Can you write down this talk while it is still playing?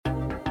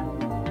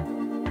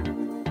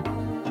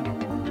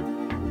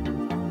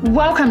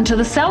Welcome to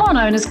the Salon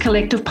Owners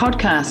Collective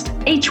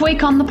podcast. Each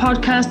week on the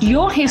podcast,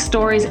 you'll hear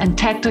stories and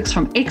tactics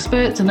from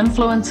experts and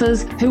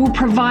influencers who will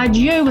provide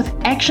you with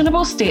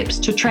actionable steps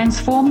to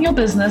transform your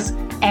business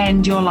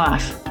and your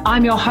life.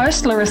 I'm your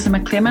host, Larissa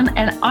McClellan,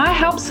 and I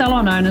help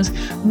salon owners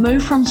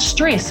move from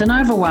stress and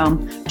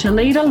overwhelm to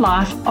lead a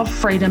life of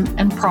freedom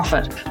and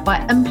profit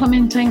by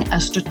implementing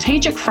a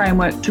strategic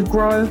framework to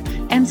grow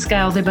and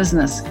scale their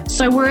business.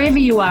 So wherever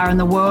you are in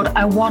the world,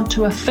 I want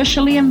to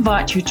officially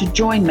invite you to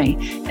join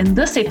me in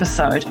this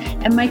episode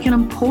and make an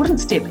important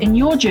step in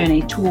your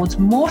journey towards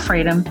more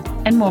freedom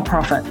and more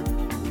profit.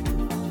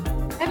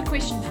 I have a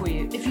question for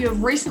you. If you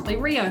have recently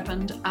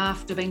reopened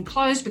after being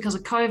closed because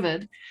of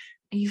COVID,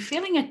 are you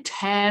feeling a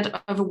tad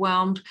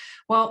overwhelmed?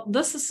 Well,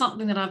 this is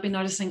something that I've been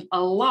noticing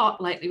a lot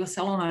lately with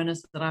salon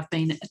owners that I've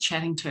been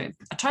chatting to.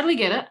 I totally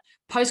get it.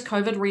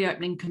 Post-COVID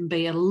reopening can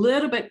be a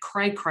little bit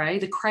cray-cray.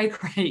 The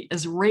cray-cray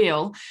is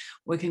real,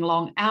 working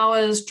long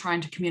hours, trying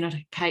to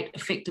communicate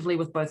effectively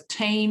with both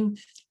team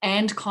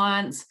and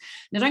clients.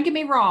 Now, don't get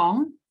me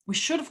wrong. We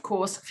should, of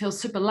course, feel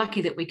super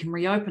lucky that we can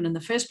reopen in the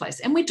first place,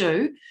 and we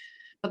do,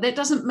 but that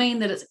doesn't mean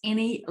that it's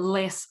any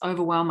less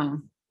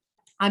overwhelming.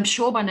 I'm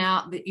sure by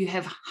now that you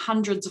have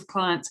hundreds of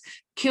clients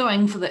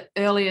queuing for the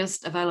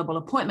earliest available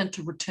appointment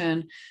to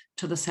return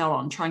to the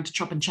salon, trying to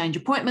chop and change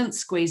appointments,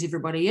 squeeze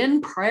everybody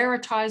in,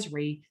 prioritize,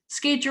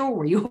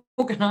 reschedule,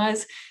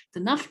 reorganize. It's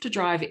enough to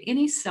drive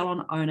any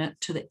salon owner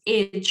to the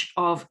edge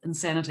of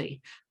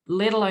insanity,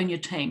 let alone your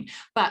team.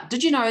 But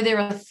did you know there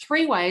are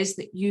 3 ways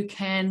that you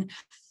can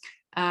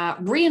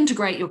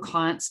reintegrate your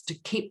clients to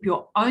keep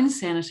your own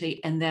sanity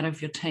and that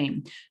of your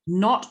team,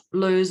 not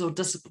lose or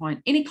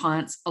disappoint any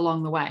clients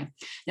along the way.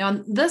 Now,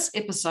 in this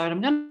episode,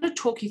 I'm going to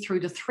talk you through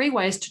the 3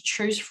 ways to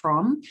choose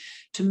from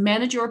to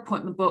manage your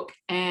appointment book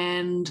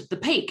and the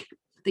peak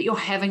that you're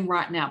having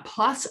right now,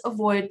 plus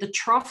avoid the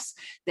troughs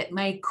that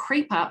may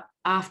creep up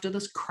after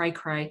this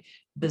cray-cray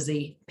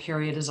busy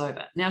period is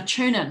over. Now,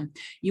 tune in.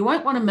 You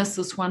won't want to miss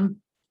this one.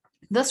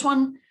 This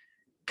one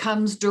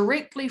comes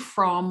directly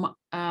from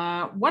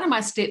one of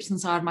my steps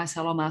inside my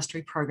Salon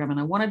Mastery program, and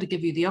I wanted to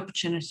give you the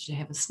opportunity to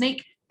have a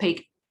sneak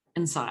peek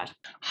inside.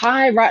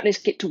 Hi, right, let's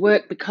get to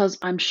work, because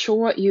I'm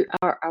sure you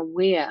are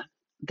aware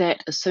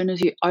that as soon as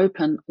you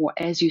open or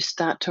as you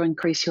start to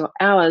increase your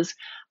hours,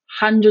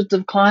 hundreds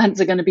of clients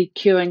are going to be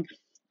queuing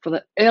for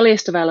the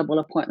earliest available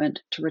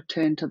appointment to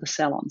return to the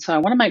salon. So I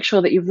want to make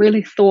sure that you've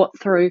really thought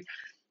through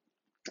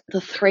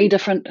the 3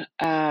 different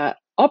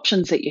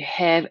options that you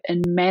have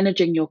in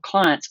managing your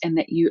clients, and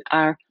that you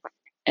are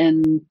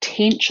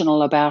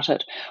intentional about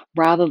it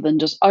rather than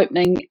just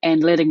opening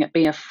and letting it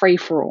be a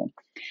free-for-all.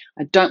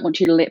 I don't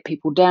want you to let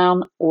people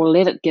down or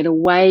let it get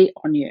away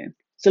on you.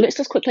 So let's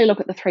just quickly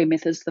look at the 3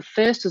 methods. The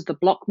first is the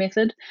block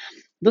method.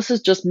 This is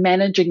just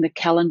managing the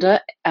calendar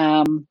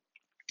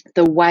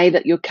the way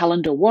that your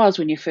calendar was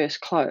when you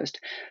first closed.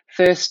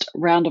 First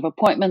round of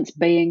appointments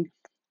being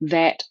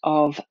that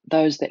of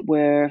those that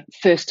were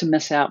first to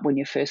miss out when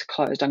you first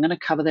closed. I'm going to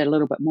cover that a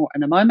little bit more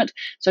in a moment.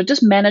 So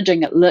just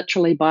managing it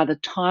literally by the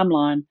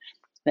timeline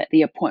that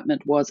the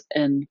appointment was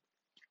in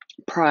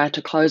prior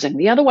to closing.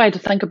 The other way to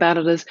think about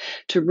it is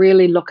to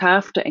really look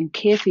after and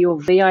care for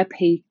your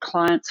VIP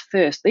clients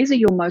first. These are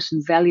your most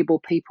valuable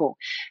people.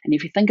 And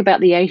if you think about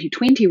the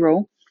 80-20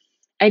 rule,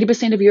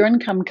 80% of your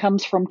income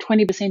comes from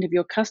 20% of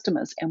your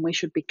customers, and we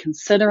should be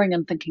considering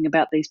and thinking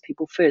about these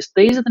people first.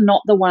 These are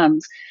not the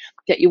ones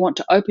that you want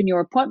to open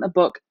your appointment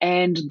book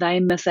and they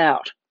miss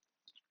out.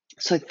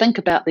 So think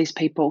about these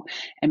people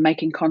and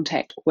making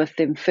contact with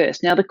them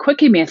first. Now, the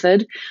quickie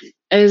method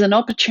is an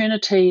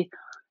opportunity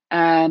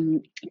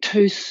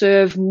to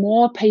serve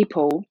more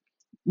people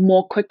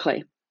more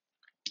quickly.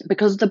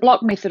 Because the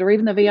block method or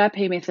even the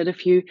VIP method,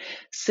 if you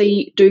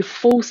do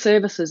full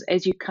services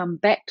as you come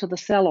back to the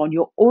salon,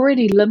 you're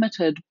already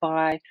limited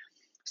by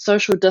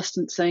social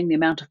distancing, the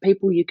amount of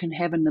people you can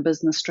have in the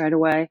business straight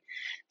away.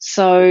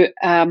 So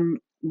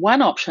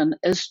one option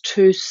is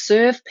to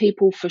serve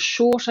people for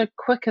shorter,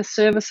 quicker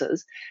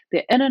services.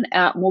 They're in and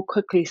out more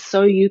quickly,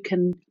 so you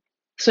can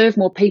serve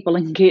more people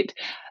and get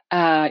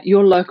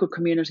your local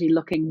community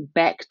looking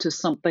back to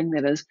something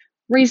that is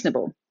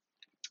reasonable.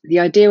 The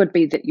idea would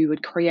be that you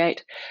would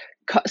create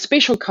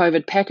special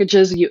COVID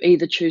packages. You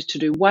either choose to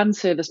do one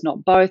service,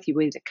 not both. You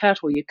either cut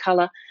or you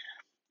color.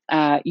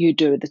 You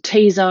do the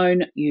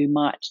T-zone. You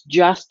might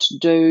just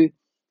do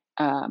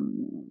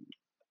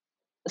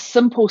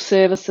simple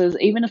services.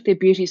 Even if they're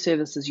beauty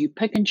services, you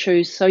pick and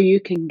choose so you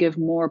can give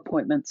more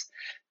appointments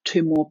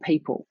to more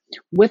people.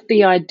 With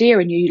the idea,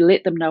 and you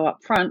let them know up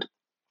front,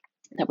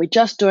 that we're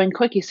just doing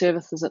quickie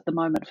services at the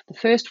moment for the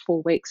first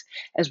 4 weeks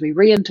as we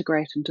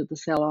reintegrate into the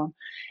salon,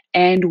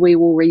 and we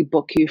will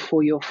rebook you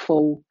for your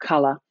full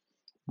color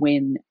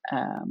when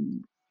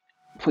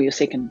for your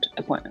second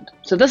appointment.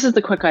 So this is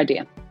the quick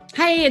idea.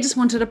 Hey, I just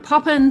wanted to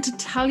pop in to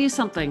tell you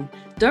something.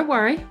 Don't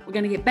worry, we're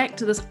going to get back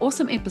to this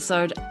awesome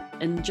episode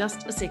in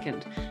just a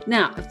second.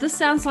 Now, if this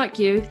sounds like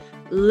you,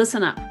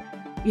 listen up.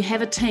 You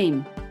have a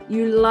team.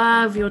 You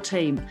love your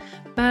team,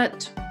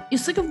 but you're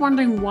sick of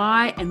wondering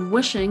why and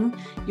wishing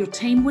your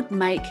team would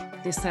make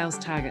their sales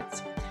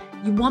targets.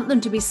 You want them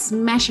to be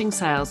smashing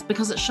sales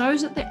because it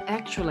shows that they're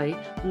actually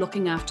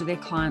looking after their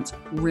clients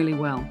really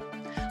well.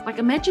 Like,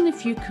 imagine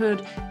if you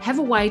could have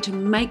a way to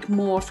make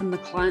more from the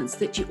clients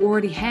that you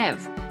already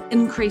have,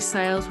 increase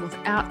sales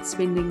without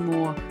spending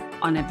more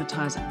on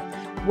advertising.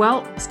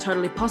 Well, it's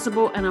totally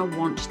possible, and I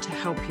want to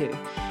help you.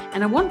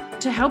 And I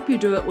want to help you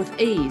do it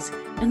with ease,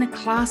 in a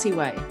classy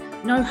way.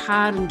 No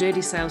hard and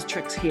dirty sales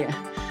tricks here.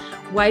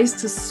 Ways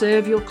to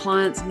serve your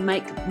clients,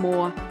 make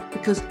more,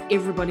 because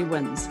everybody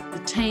wins. The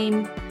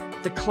team,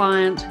 the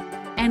client,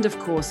 and of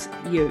course,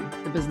 you,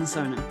 the business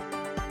owner.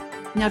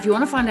 Now, if you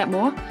want to find out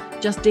more,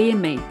 just DM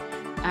me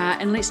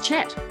and let's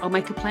chat. I'll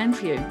make a plan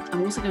for you.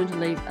 I'm also going to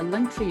leave a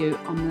link for you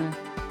on the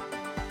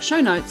show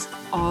notes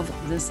of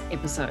this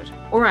episode.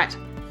 All right,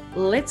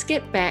 let's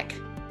get back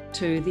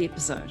to the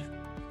episode.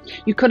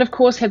 You could, of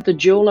course, have the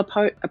dual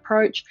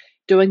approach,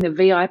 doing the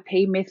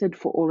VIP method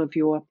for all of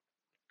your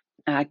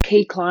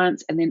key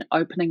clients, and then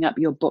opening up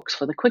your books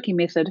for the quickie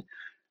method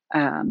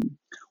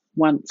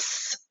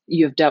once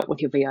you've dealt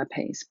with your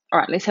VIPs. All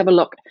right, let's have a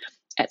look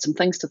at some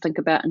things to think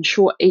about.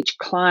 Ensure each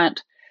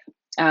client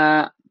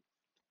that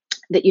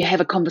you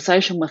have a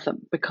conversation with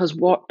them, because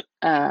what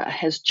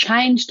has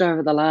changed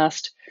over the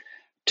last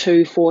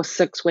 2, 4,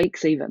 6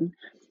 weeks even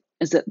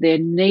is that their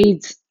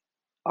needs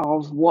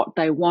of what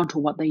they want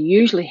or what they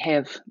usually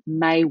have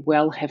may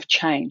well have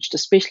changed,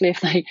 especially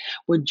if they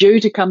were due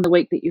to come the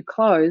week that you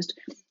closed.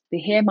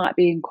 Their hair might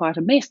be in quite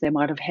a mess. They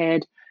might have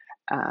had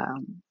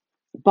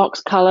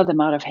box color, they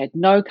might have had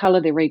no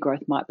color, their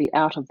regrowth might be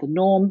out of the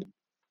norm.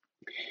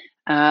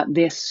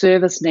 Their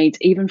service needs,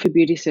 even for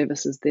beauty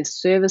services, their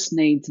service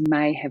needs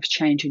may have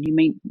changed, and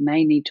you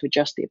may need to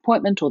adjust the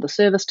appointment or the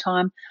service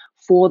time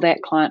for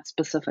that client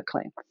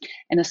specifically.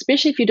 And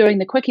especially if you're doing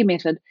the quickie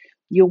method,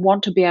 you'll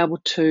want to be able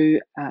to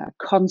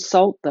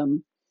consult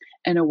them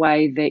in a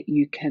way that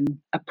you can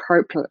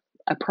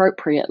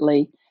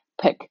appropriately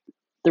pick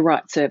the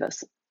right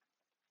service.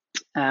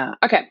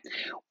 Okay,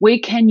 we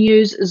can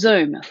use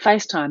Zoom,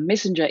 FaceTime,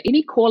 Messenger,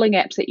 any calling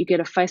apps that you get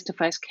a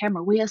face-to-face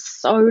camera. We are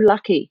so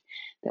lucky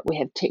that we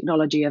have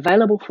technology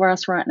available for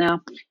us right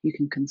now. You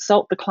can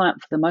consult the client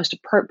for the most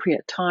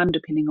appropriate time,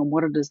 depending on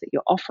what it is that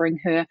you're offering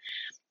her,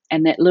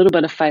 and that little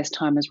bit of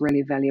FaceTime is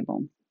really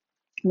valuable.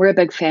 We're a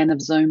big fan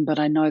of Zoom, but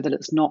I know that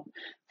it's not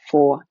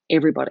for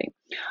everybody.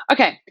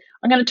 Okay,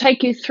 I'm going to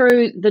take you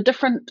through the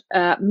different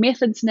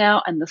methods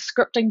now and the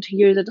scripting to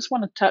use. I just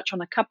want to touch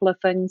on a couple of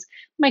things.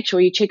 Make sure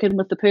you check in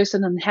with the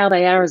person and how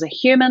they are as a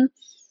human.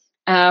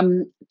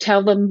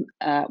 Tell them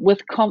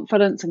with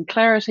confidence and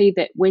clarity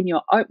that when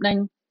you're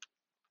opening,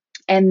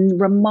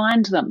 and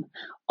remind them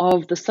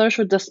of the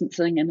social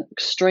distancing and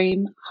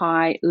extreme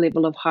high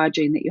level of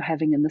hygiene that you're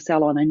having in the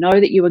salon. I know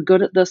that you were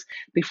good at this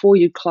before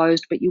you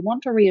closed, but you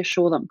want to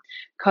reassure them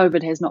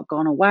COVID has not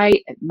gone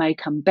away. It may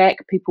come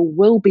back. People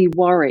will be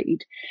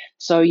worried.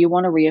 So you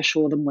want to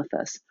reassure them with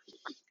this.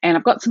 And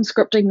I've got some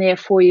scripting there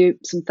for you,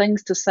 some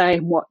things to say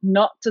and what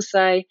not to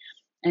say,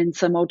 and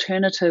some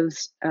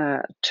alternatives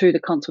to the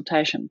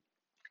consultation.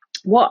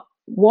 What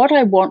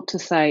I want to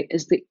say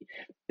is that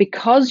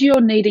because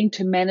you're needing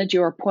to manage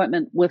your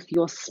appointment with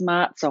your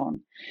smarts on,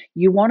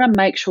 you want to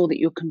make sure that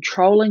you're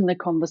controlling the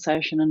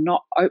conversation and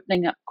not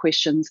opening up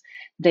questions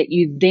that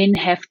you then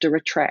have to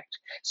retract.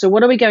 So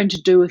what are we going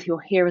to do with your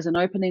hair as an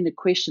open-ended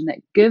question that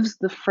gives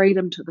the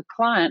freedom to the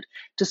client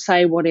to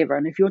say whatever?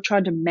 And if you're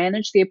trying to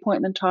manage the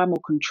appointment time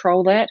or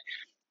control that,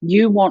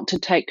 you want to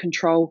take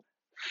control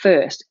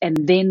first and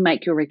then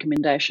make your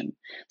recommendation.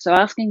 So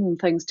asking them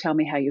things, tell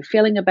me how you're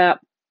feeling about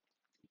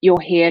your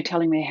hair,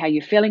 telling me how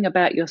you're feeling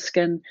about your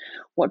skin,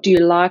 what do you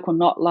like or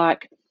not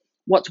like,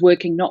 what's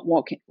working, not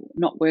working,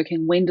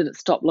 when did it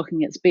stop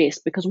looking its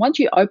best? Because once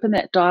you open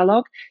that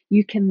dialogue,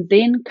 you can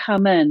then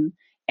come in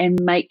and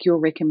make your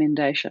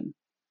recommendation.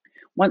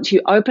 Once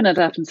you open it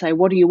up and say,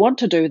 what do you want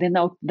to do? Then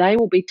they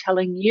will be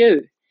telling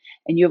you,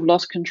 and you've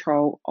lost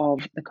control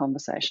of the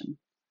conversation.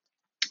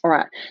 All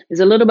right,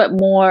 there's a little bit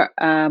more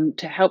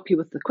to help you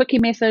with the quickie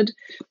method.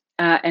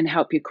 And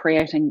help you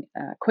creating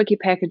quickie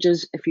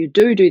packages. If you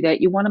do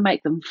that, you want to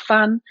make them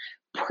fun,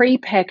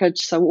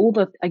 pre-packaged, so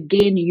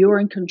again,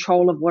 you're in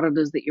control of what it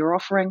is that you're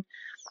offering.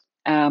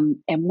 And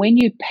when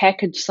you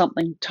package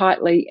something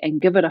tightly and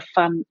give it a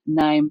fun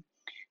name,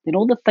 then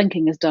all the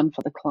thinking is done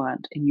for the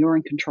client, and you're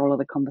in control of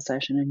the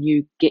conversation, and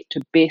you get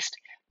to best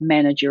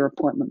manage your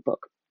appointment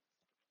book.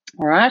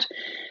 All right.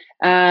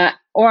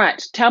 All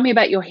right, tell me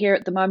about your hair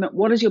at the moment.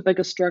 What is your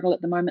biggest struggle at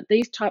the moment?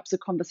 These types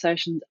of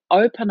conversations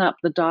open up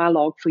the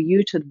dialogue for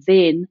you to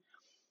then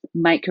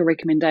make a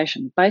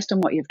recommendation. Based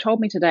on what you've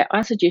told me today,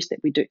 I suggest that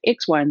we do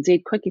X, Y, and Z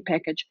quickie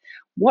package.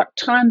 What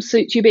time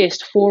suits you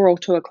best, 4 or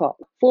 2 o'clock?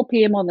 4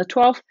 p.m. on the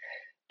 12th,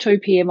 2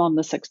 p.m. on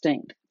the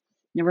 16th.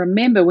 Now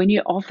remember, when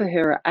you offer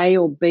her an A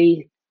or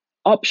B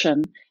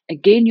option,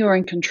 again, you're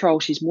in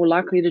control. She's more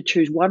likely to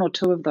choose 1 or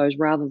 2 of those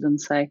rather than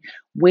say,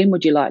 when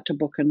would you like to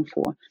book in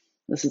for?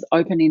 This is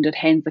open-ended,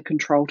 hands the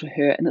control to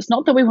her. And it's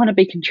not that we want to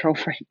be control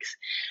freaks.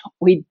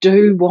 We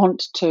do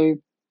want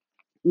to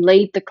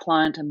lead the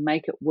client and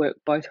make it work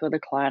both for the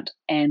client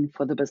and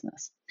for the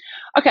business.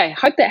 Okay,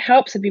 hope that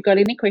helps. If you've got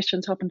any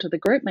questions, hop into the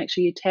group. Make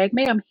sure you tag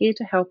me. I'm here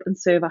to help and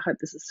serve. I hope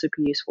this is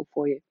super useful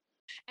for you.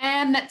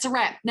 And that's a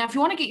wrap. Now, if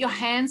you want to get your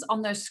hands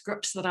on those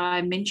scripts that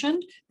I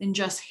mentioned, then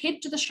just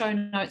head to the show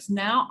notes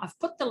now. I've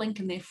put the link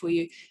in there for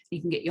you.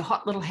 You can get your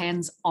hot little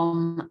hands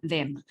on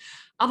them.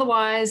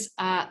 Otherwise,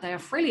 they are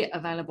freely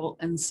available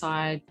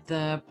inside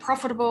the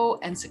Profitable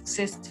and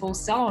Successful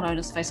Salon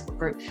Owners Facebook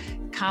group.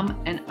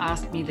 Come and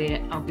ask me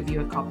there. I'll give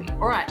you a copy.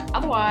 All right.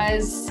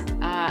 Otherwise,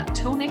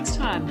 till next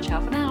time. Ciao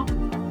for now.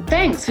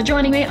 Thanks for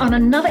joining me on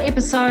another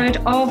episode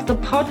of the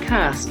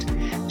podcast.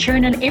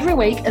 Tune in every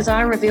week as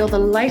I reveal the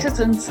latest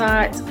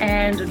insights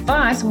and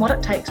advice on what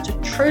it takes to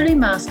truly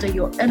master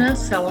your inner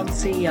salon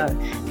CEO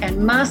and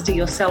master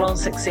your salon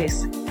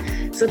success.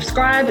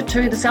 Subscribe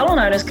to the Salon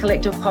Owners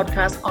Collective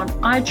podcast on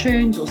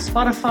iTunes or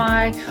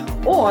Spotify,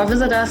 or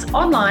visit us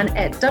online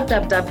at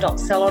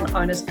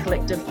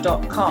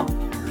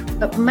www.salonownerscollective.com.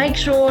 But make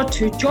sure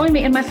to join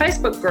me in my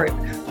Facebook group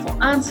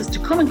for answers to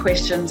common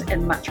questions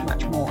and much,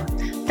 much more.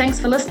 Thanks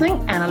for listening,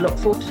 and I look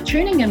forward to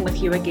tuning in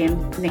with you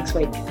again next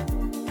week.